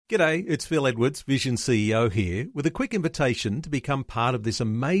G'day, it's Phil Edwards, Vision CEO here, with a quick invitation to become part of this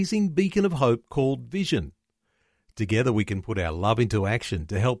amazing beacon of hope called Vision. Together we can put our love into action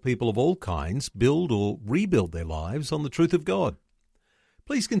to help people of all kinds build or rebuild their lives on the truth of God.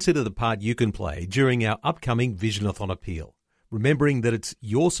 Please consider the part you can play during our upcoming Visionathon appeal, remembering that it's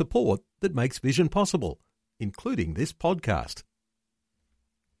your support that makes Vision possible, including this podcast.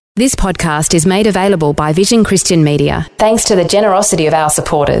 This podcast is made available by Vision Christian Media, thanks to the generosity of our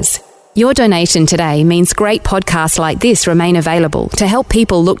supporters. Your donation today means great podcasts like this remain available to help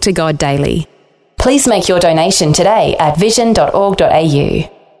people look to God daily. Please make your donation today at vision.org.au.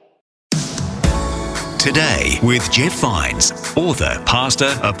 Today with Jeff Vines, author,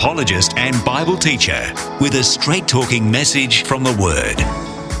 pastor, apologist and Bible teacher, with a straight-talking message from the Word.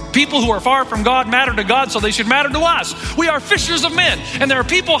 People who are far from God matter to God, so they should matter to us. We are fishers of men, and there are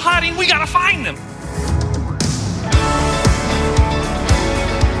people hiding. We got to find them.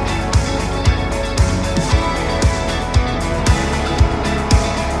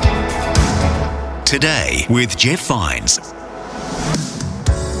 Today with Jeff Vines.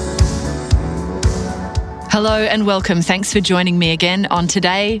 Hello and welcome. Thanks for joining me again on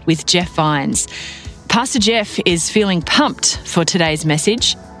Today with Jeff Vines. Pastor Jeff is feeling pumped for today's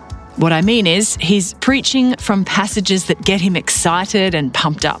message. What I mean is he's preaching from passages that get him excited and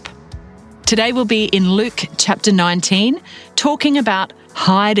pumped up. Today we'll be in Luke chapter 19, talking about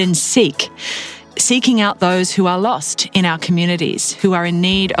hide and seek, seeking out those who are lost in our communities, who are in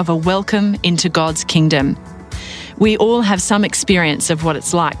need of a welcome into God's kingdom. We all have some experience of what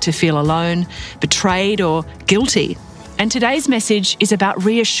it's like to feel alone, betrayed, or guilty. And today's message is about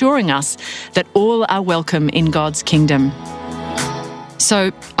reassuring us that all are welcome in God's kingdom.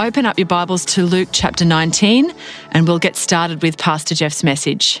 So open up your Bibles to Luke chapter 19 and we'll get started with Pastor Jeff's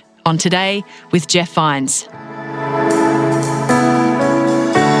message on Today with Jeff Vines.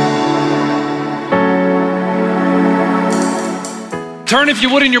 Turn, if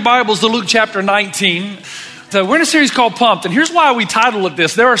you would, in your Bibles to Luke chapter 19. We're in a series called Pumped, and here's why we title it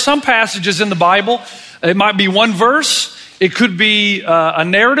this. There are some passages in the Bible, it might be one verse, it could be a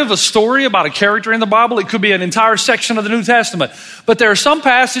narrative, a story about a character in the Bible. It could be an entire section of the New Testament. But there are some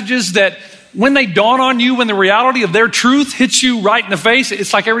passages that when they dawn on you, when the reality of their truth hits you right in the face,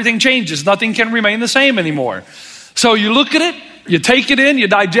 it's like everything changes. Nothing can remain the same anymore. So you look at it, you take it in, you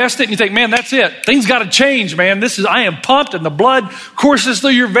digest it, and you think, man, that's it. Things got to change, man. I am pumped, and the blood courses through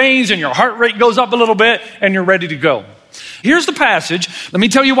your veins, and your heart rate goes up a little bit, and you're ready to go. Here's the passage. Let me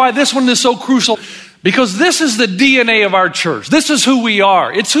tell you why this one is so crucial. Because this is the DNA of our church. This is who we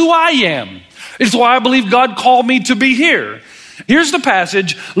are. It's who I am. It's why I believe God called me to be here. Here's the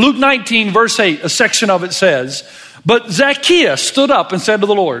passage, Luke 19, verse 8, a section of it says, "But Zacchaeus stood up and said to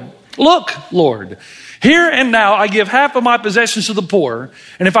the Lord, 'Look, Lord, here and now I give half of my possessions to the poor,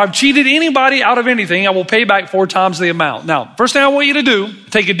 and if I've cheated anybody out of anything, I will pay back 4 times the amount.'" Now, first thing I want you to do,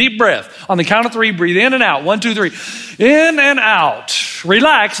 take a deep breath. On the count of 3, breathe in and out. 1, 2, 3. In and out.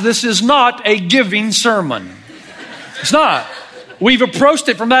 Relax. This is not a giving sermon. It's not. We've approached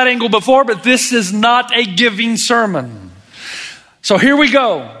it from that angle before, but this is not a giving sermon. So here we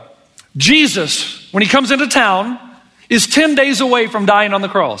go. Jesus, when he comes into town, is 10 days away from dying on the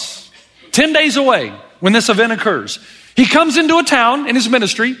cross. 10 days away when this event occurs. He comes into a town in his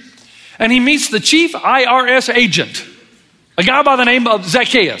ministry, and he meets the chief IRS agent, a guy by the name of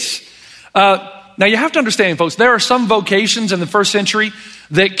Zacchaeus. Now you have to understand, folks, there are some vocations in the first century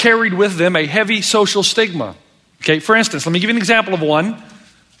that carried with them a heavy social stigma. Okay, for instance, let me give you an example of one.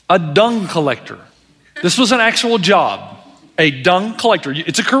 A dung collector. This was an actual job. A dung collector.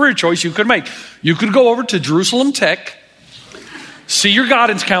 It's a career choice you could make. You could go over to Jerusalem Tech, see your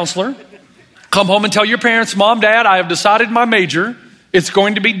guidance counselor, come home and tell your parents, "Mom, Dad, I have decided my major. It's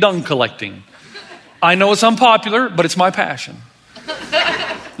going to be dung collecting. I know it's unpopular, but it's my passion."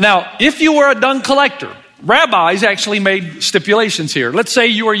 Now, if you were a dung collector, rabbis actually made stipulations here. Let's say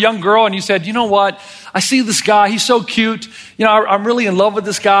you were a young girl and you said, "You know what? I see this guy. He's so cute. You know, I'm really in love with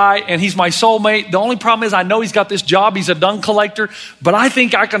this guy and he's my soulmate. The only problem is I know he's got this job. He's a dung collector, but I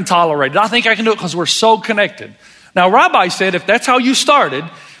think I can tolerate it. I think I can do it because we're so connected." Now, Rabbi said if that's how you started,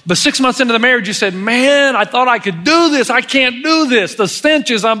 but 6 months into the marriage, you said, "Man, I thought I could do this. I can't do this. The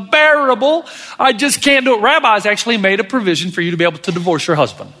stench is unbearable. I just can't do it." Rabbis actually made a provision for you to be able to divorce your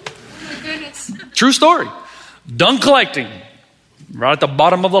husband. True story. Dung collecting, right at the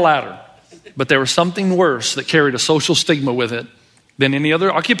bottom of the ladder. But there was something worse that carried a social stigma with it than any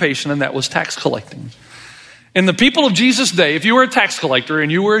other occupation, and that was tax collecting. In the people of Jesus' day, if you were a tax collector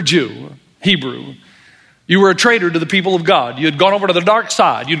and you were a Jew, Hebrew, you were a traitor to the people of God. You had gone over to the dark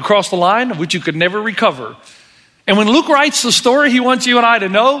side. You'd crossed the line of which you could never recover. And when Luke writes the story, he wants you and I to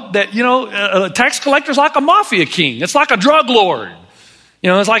know that, a tax collector is like a mafia king. It's like a drug lord.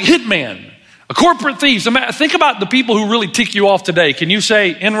 It's like hitman, a corporate thief. Think about the people who really tick you off today. Can you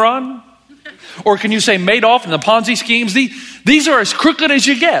say Enron? Or can you say Madoff and the Ponzi schemes? These are as crooked as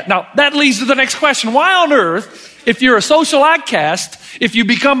you get. Now, that leads to the next question. Why on earth, if you're a social outcast, if you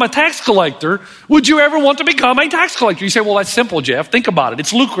become a tax collector, would you ever want to become a tax collector? You say, well, that's simple, Jeff. Think about it.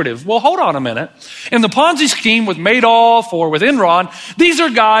 It's lucrative. Well, hold on a minute. In the Ponzi scheme with Madoff or with Enron, these are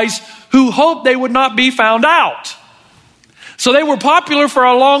guys who hoped they would not be found out. So they were popular for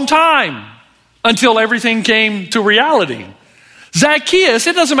a long time until everything came to reality. Zacchaeus,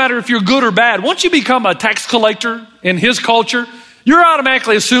 it doesn't matter if you're good or bad. Once you become a tax collector in his culture, you're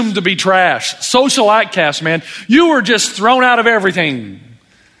automatically assumed to be trash. Social outcast, man. You were just thrown out of everything.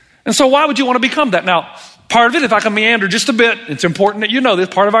 And so why would you want to become that? Now, part of it, if I can meander just a bit, it's important that you know this,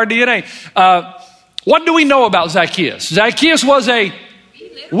 part of our DNA. What do we know about Zacchaeus? Zacchaeus was a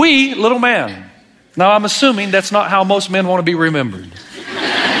wee little man. Now, I'm assuming that's not how most men want to be remembered.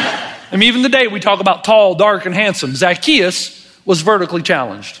 I mean, even today we talk about tall, dark, and handsome. Zacchaeus was vertically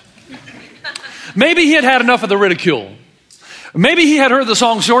challenged. Maybe he had had enough of the ridicule. Maybe he had heard the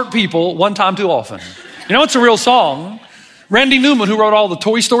song Short People one time too often. It's a real song. Randy Newman, who wrote all the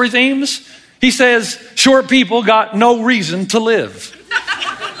Toy Story themes, he says, short people got no reason to live.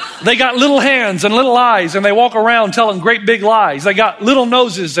 They got little hands and little eyes, and they walk around telling great big lies. They got little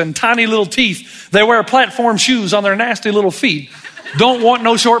noses and tiny little teeth. They wear platform shoes on their nasty little feet. Don't want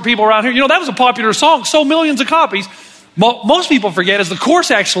no short people around here. That was a popular song, sold millions of copies. Most people forget, as the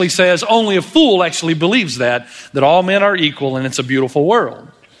chorus actually says, only a fool actually believes that all men are equal and it's a beautiful world.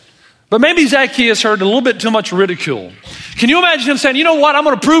 But maybe Zacchaeus heard a little bit too much ridicule. Can you imagine him saying, you know what, I'm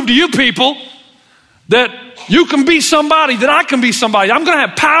going to prove to you people that you can be somebody, that I can be somebody. I'm going to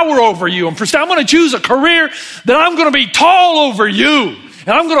have power over you. I'm going to choose a career that I'm going to be tall over you.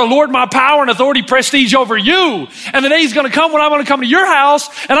 And I'm going to lord my power and authority, prestige over you. And the day's going to come when I'm going to come to your house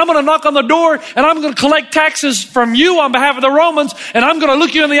and I'm going to knock on the door and I'm going to collect taxes from you on behalf of the Romans. And I'm going to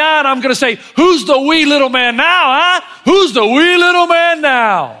look you in the eye and I'm going to say, who's the wee little man now, huh? Who's the wee little man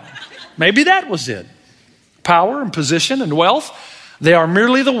now? Maybe that was it. Power and position and wealth, they are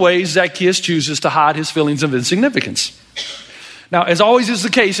merely the ways Zacchaeus chooses to hide his feelings of insignificance. Now, as always is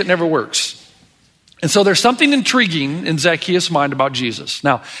the case, it never works. And so there's something intriguing in Zacchaeus' mind about Jesus.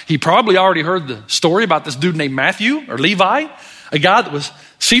 Now, he probably already heard the story about this dude named Matthew or Levi, a guy that was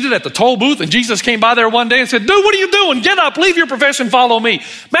seated at the toll booth, and Jesus came by there one day and said, dude, what are you doing? Get up, leave your profession, follow me.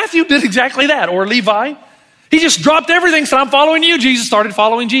 Matthew did exactly that, or Levi. He just dropped everything, said, I'm following you. Jesus started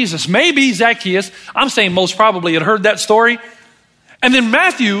following Jesus. Maybe Zacchaeus, I'm saying most probably, had heard that story. And then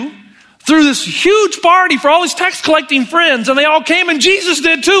Matthew threw this huge party for all his tax collecting friends, and they all came, and Jesus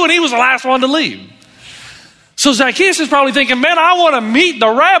did too, and he was the last one to leave. So Zacchaeus is probably thinking, man, I want to meet the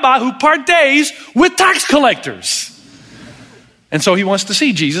rabbi who partays with tax collectors. And so he wants to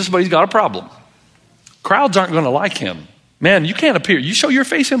see Jesus, but he's got a problem. Crowds aren't going to like him. Man, you can't appear. You show your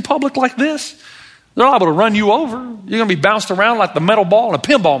face in public like this, they're liable to run you over. You're going to be bounced around like the metal ball in a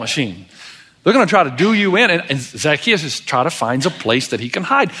pinball machine. They're going to try to do you in. And Zacchaeus is trying to find a place that he can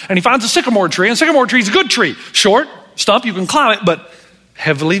hide. And he finds a sycamore tree, and a sycamore tree is a good tree. Short, stump, you can climb it, but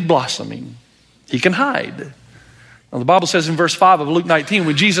heavily blossoming. He can hide. Now, the Bible says in verse 5 of Luke 19,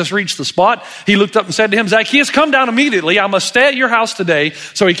 when Jesus reached the spot, he looked up and said to him, Zacchaeus, come down immediately. I must stay at your house today.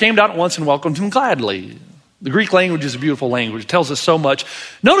 So he came down at once and welcomed him gladly. The Greek language is a beautiful language. It tells us so much.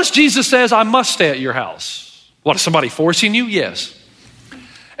 Notice Jesus says, I must stay at your house. What, is somebody forcing you? Yes.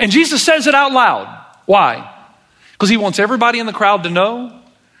 And Jesus says it out loud. Why? Because he wants everybody in the crowd to know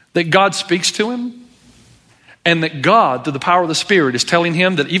that God speaks to him and that God, through the power of the Spirit, is telling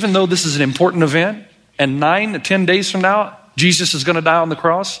him that even though this is an important event, and 9 to 10 days from now, Jesus is going to die on the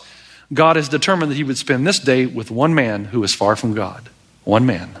cross, God has determined that he would spend this day with one man who is far from God. One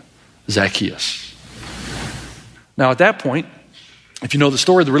man, Zacchaeus. Now at that point, if you know the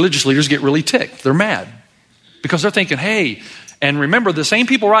story, the religious leaders get really ticked. They're mad because they're thinking, hey, and remember the same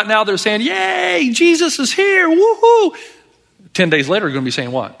people right now, they're saying, yay, Jesus is here, woohoo. 10 days later, they're going to be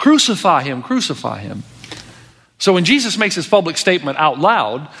saying what? Crucify him, crucify him. So when Jesus makes his public statement out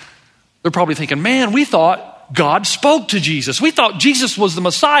loud, they're probably thinking, man, we thought God spoke to Jesus. We thought Jesus was the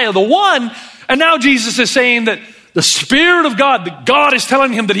Messiah, the one. And now Jesus is saying that the Spirit of God, that God is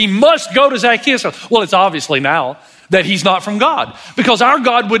telling him that he must go to Zacchaeus. Well, it's obviously now that he's not from God, because our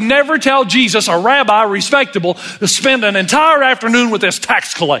God would never tell Jesus, a rabbi, respectable, to spend an entire afternoon with this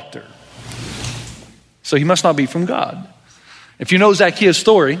tax collector. So he must not be from God. If you know Zacchaeus'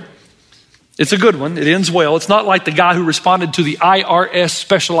 story, it's a good one. It ends well. It's not like the guy who responded to the IRS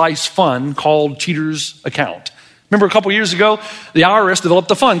specialized fund called Cheater's Account. Remember a couple years ago, the IRS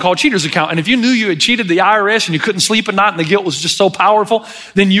developed a fund called Cheater's Account. And if you knew you had cheated the IRS and you couldn't sleep at night and the guilt was just so powerful,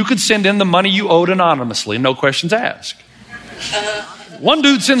 then you could send in the money you owed anonymously, no questions asked. One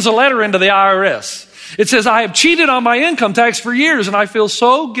dude sends a letter into the IRS. It says, I have cheated on my income tax for years and I feel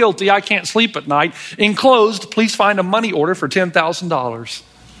so guilty I can't sleep at night. Enclosed, please find a money order for $10,000.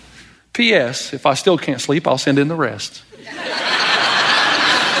 P.S. If I still can't sleep, I'll send in the rest.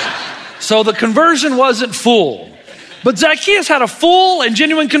 So the conversion wasn't full. But Zacchaeus had a full and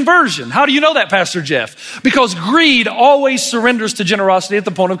genuine conversion. How do you know that, Pastor Jeff? Because greed always surrenders to generosity at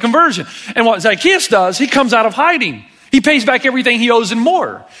the point of conversion. And what Zacchaeus does, he comes out of hiding. He pays back everything he owes and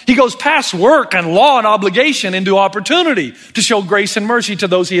more. He goes past work and law and obligation into opportunity to show grace and mercy to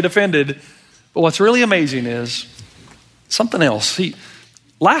those he had offended. But what's really amazing is something else.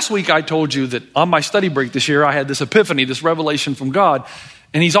 Last week I told you that on my study break this year, I had this epiphany, this revelation from God.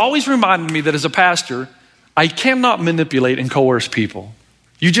 And he's always reminded me that as a pastor, I cannot manipulate and coerce people.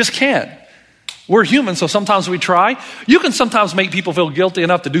 You just can't. We're human, so sometimes we try. You can sometimes make people feel guilty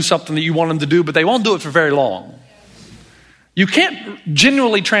enough to do something that you want them to do, but they won't do it for very long. You can't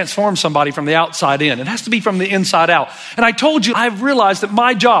genuinely transform somebody from the outside in. It has to be from the inside out. And I told you, I've realized that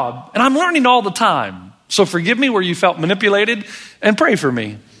my job, and I'm learning all the time, so forgive me where you felt manipulated and pray for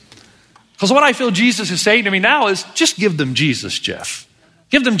me. Because what I feel Jesus is saying to me now is, just give them Jesus, Jeff.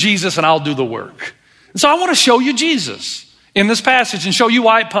 Give them Jesus and I'll do the work. And so I want to show you Jesus in this passage and show you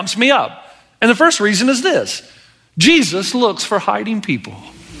why it pumps me up. And the first reason is this. Jesus looks for hiding people.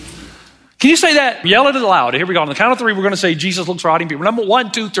 Can you say that? Yell it aloud. Here we go. On the count of three, we're going to say Jesus looks for hiding people. Number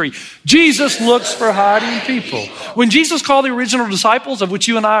 1, 2, 3. Jesus looks for hiding people. When Jesus called the original disciples, of which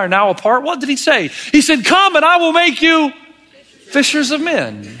you and I are now a part, what did he say? He said, come and I will make you fishers of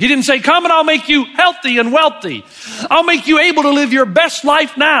men. He didn't say, come and I'll make you healthy and wealthy. I'll make you able to live your best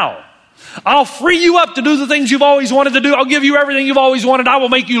life now. I'll free you up to do the things you've always wanted to do. I'll give you everything you've always wanted. I will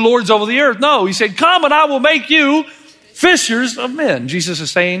make you lords over the earth. No, he said, come and I will make you fishers of men. Jesus is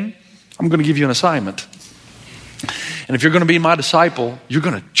saying, I'm going to give you an assignment. And if you're going to be my disciple, you're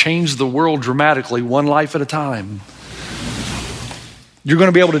going to change the world dramatically, one life at a time. You're going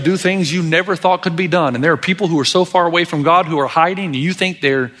to be able to do things you never thought could be done. And there are people who are so far away from God who are hiding and you think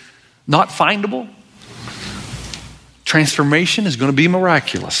they're not findable. Transformation is going to be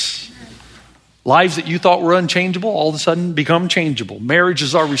miraculous. Lives that you thought were unchangeable all of a sudden become changeable.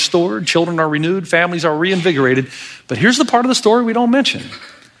 Marriages are restored, children are renewed, families are reinvigorated. But here's the part of the story we don't mention.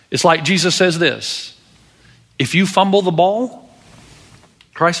 It's like Jesus says this. If you fumble the ball,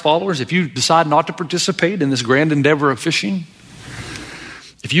 Christ followers, if you decide not to participate in this grand endeavor of fishing,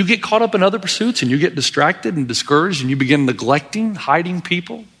 if you get caught up in other pursuits and you get distracted and discouraged and you begin neglecting, hiding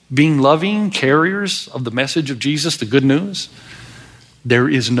people, being loving carriers of the message of Jesus, the good news, there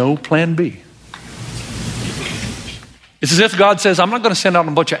is no plan B. It's as if God says, I'm not going to send out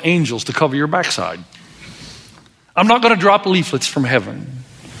a bunch of angels to cover your backside. I'm not going to drop leaflets from heaven.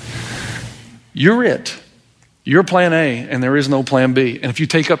 You're it. You're plan A, and there is no plan B. And if you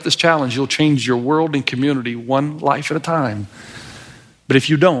take up this challenge, you'll change your world and community one life at a time. But if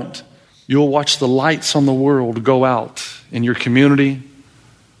you don't, you'll watch the lights on the world go out in your community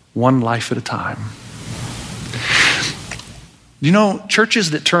one life at a time. You know,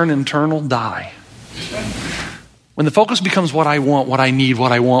 churches that turn internal die. When the focus becomes what I want, what I need,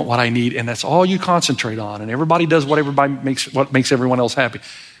 what I want, what I need, and that's all you concentrate on, and everybody does what makes everyone else happy,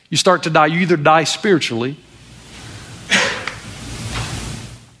 you start to die. You either die spiritually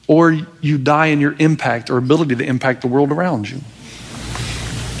or you die in your impact or ability to impact the world around you.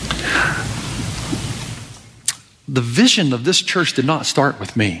 The vision of this church did not start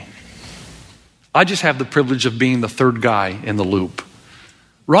with me. I just have the privilege of being the third guy in the loop.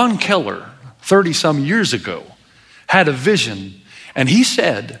 Ron Keller, 30-some years ago, had a vision, and he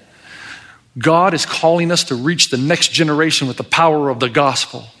said, God is calling us to reach the next generation with the power of the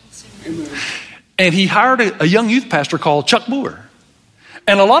gospel. And he hired a young youth pastor called Chuck Boer.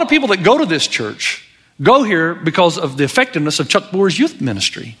 And a lot of people that go to this church go here because of the effectiveness of Chuck Boer's youth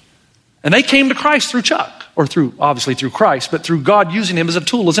ministry. And they came to Christ through Chuck, or obviously through Christ, but through God using him as a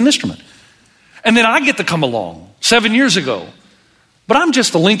tool, as an instrument. And then I get to come along 7 years ago. But I'm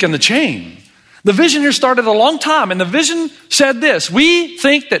just a link in the chain. The vision here started a long time, and the vision said this: we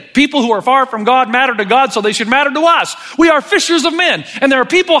think that people who are far from God matter to God, so they should matter to us. We are fishers of men, and there are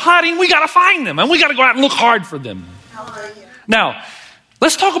people hiding. We got to find them, and we got to go out and look hard for them. Now,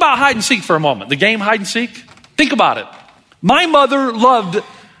 let's talk about hide and seek for a moment. The game hide and seek. Think about it. My mother loved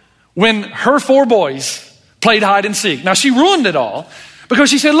when her 4 boys played hide and seek. Now, she ruined it all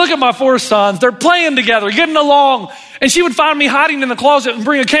because she said, look at my 4 sons. They're playing together, getting along. And she would find me hiding in the closet and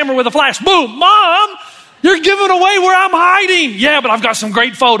bring a camera with a flash. Boom, Mom, You're giving away where I'm hiding. Yeah, but I've got some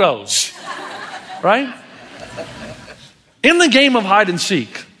great photos. Right? In the game of hide and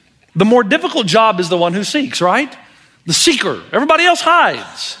seek, the more difficult job is the one who seeks, right? The seeker. Everybody else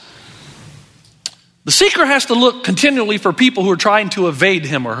hides. The seeker has to look continually for people who are trying to evade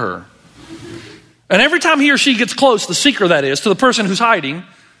him or her. And every time he or she gets close, the seeker that is, to the person who's hiding,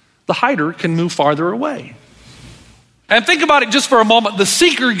 the hider can move farther away. And think about it just for a moment. The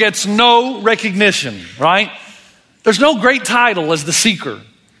seeker gets no recognition, right? There's no great title as the seeker.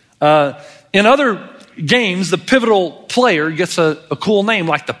 In other games, the pivotal player gets a cool name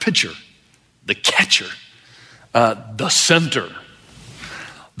like the pitcher, the catcher, the center,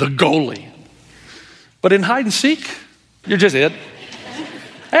 the goalie. But in hide and seek, you're just it.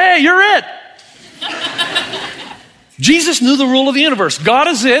 Hey, you're it. Jesus knew the rule of the universe. God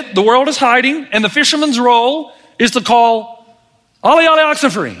is it, the world is hiding, and the fisherman's role is to call, Ollie, Ollie, oxen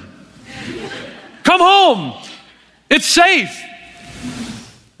free. Come home. It's safe.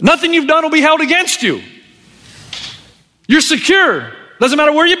 Nothing you've done will be held against you. You're secure. Doesn't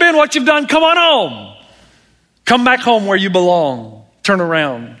matter where you've been, what you've done, come on home. Come back home where you belong. Turn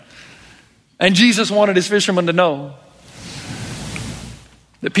around. And Jesus wanted his fishermen to know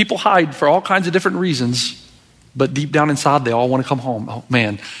that people hide for all kinds of different reasons, but deep down inside, they all want to come home. Oh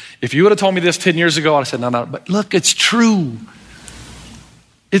man, if you would have told me this 10 years ago, I'd have said, no, but look, it's true.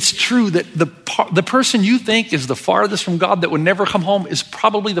 It's true that the person you think is the farthest from God that would never come home is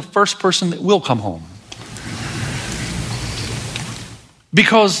probably the first person that will come home.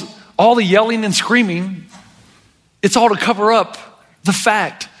 Because all the yelling and screaming, it's all to cover up the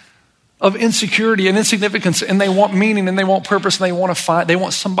fact of insecurity and insignificance, and they want meaning and they want purpose and they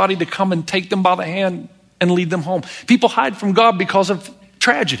want somebody to come and take them by the hand and lead them home. People hide from God because of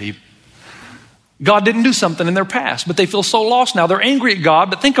tragedy. God didn't do something in their past, but they feel so lost now. They're angry at God,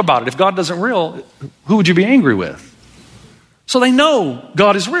 but think about it. If God isn't real, who would you be angry with? So they know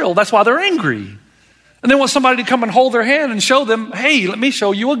God is real. That's why they're angry. And they want somebody to come and hold their hand and show them, hey, let me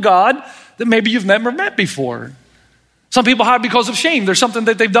show you a God that maybe you've never met before. Some people hide because of shame. There's something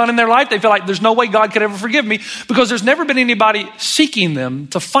that they've done in their life. They feel like there's no way God could ever forgive me because there's never been anybody seeking them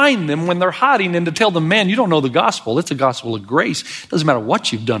to find them when they're hiding and to tell them, man, you don't know the gospel. It's a gospel of grace. It doesn't matter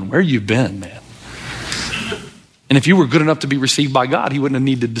what you've done, where you've been, man. And if you were good enough to be received by God, he wouldn't have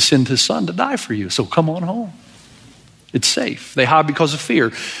needed to send his son to die for you. So come on home. It's safe. They hide because of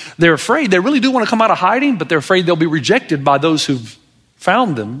fear. They're afraid. They really do want to come out of hiding, but they're afraid they'll be rejected by those who've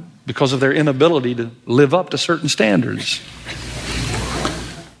found them because of their inability to live up to certain standards.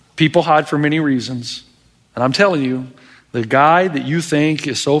 People hide for many reasons. And I'm telling you, the guy that you think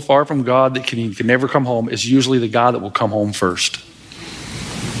is so far from God that he can never come home is usually the guy that will come home first.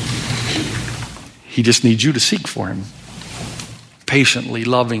 He just needs you to seek for him patiently,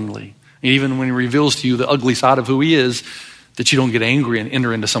 lovingly. And even when he reveals to you the ugly side of who he is, that you don't get angry and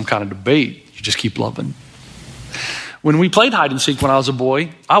enter into some kind of debate. You just keep loving. When we played hide and seek when I was a boy,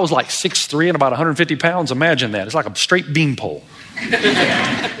 I was like 6'3" and about 150 pounds. Imagine that. It's like a straight beanpole.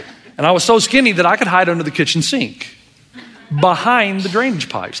 And I was so skinny that I could hide under the kitchen sink behind the drainage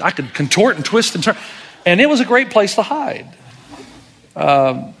pipes. I could contort and twist and turn. And it was a great place to hide.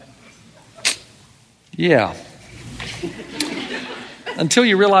 Yeah. Until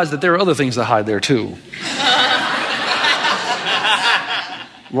you realize that there are other things that hide there too.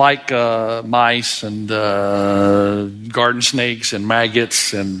 Like mice and garden snakes and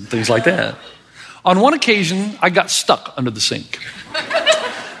maggots and things like that. On one occasion, I got stuck under the sink.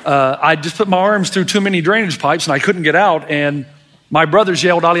 I just put my arms through too many drainage pipes and I couldn't get out. And my brothers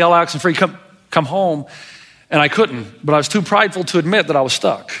yelled, "Ollie, Ollie, oxen free, come home." And I couldn't, but I was too prideful to admit that I was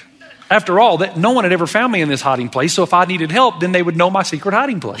stuck. After all, that no one had ever found me in this hiding place. So if I needed help, then they would know my secret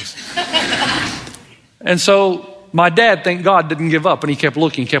hiding place. And so my dad, thank God, didn't give up, and he kept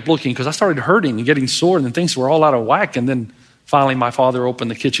looking, because I started hurting and getting sore, and then things were all out of whack. And then finally my father opened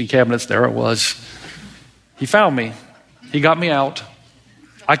the kitchen cabinets. There it was. He found me. He got me out.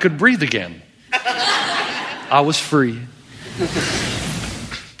 I could breathe again. I was free.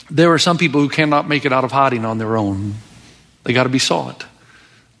 There are some people who cannot make it out of hiding on their own. They got to be sought.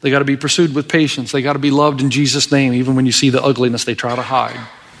 They got to be pursued with patience. They got to be loved in Jesus' name, even when you see the ugliness they try to hide.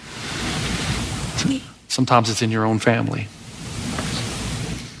 Sometimes it's in your own family.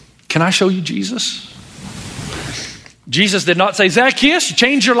 Can I show you Jesus? Jesus did not say, "Zacchaeus,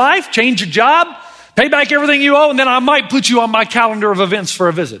 change your life, change your job, pay back everything you owe, and then I might put you on my calendar of events for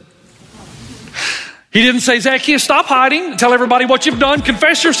a visit." He didn't say, "Zacchaeus, stop hiding, tell everybody what you've done,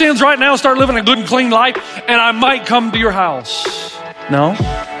 confess your sins right now, start living a good and clean life, and I might come to your house." No.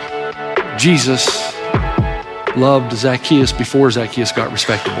 Jesus loved Zacchaeus before Zacchaeus got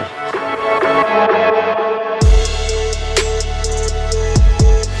respectable.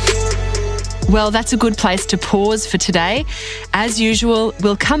 Well, that's a good place to pause for today. As usual,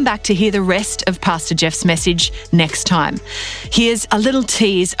 we'll come back to hear the rest of Pastor Jeff's message next time. Here's a little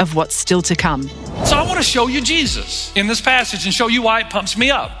tease of what's still to come. So I want to show you Jesus in this passage and show you why it pumps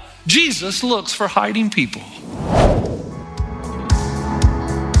me up. Jesus looks for hiding people.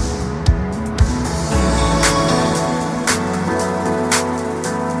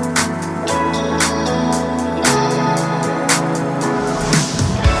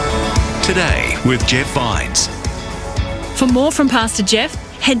 Today with Jeff Vines. For more from Pastor Jeff,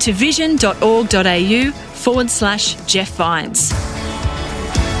 head to vision.org.au/Jeff Vines.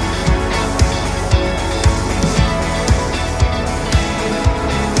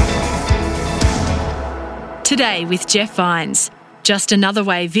 Today with Jeff Vines. Just another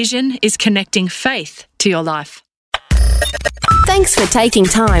way Vision is connecting faith to your life. Thanks for taking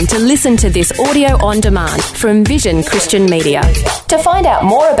time to listen to this audio on demand from Vision Christian Media. To find out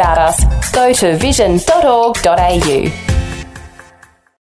more about us, go to vision.org.au.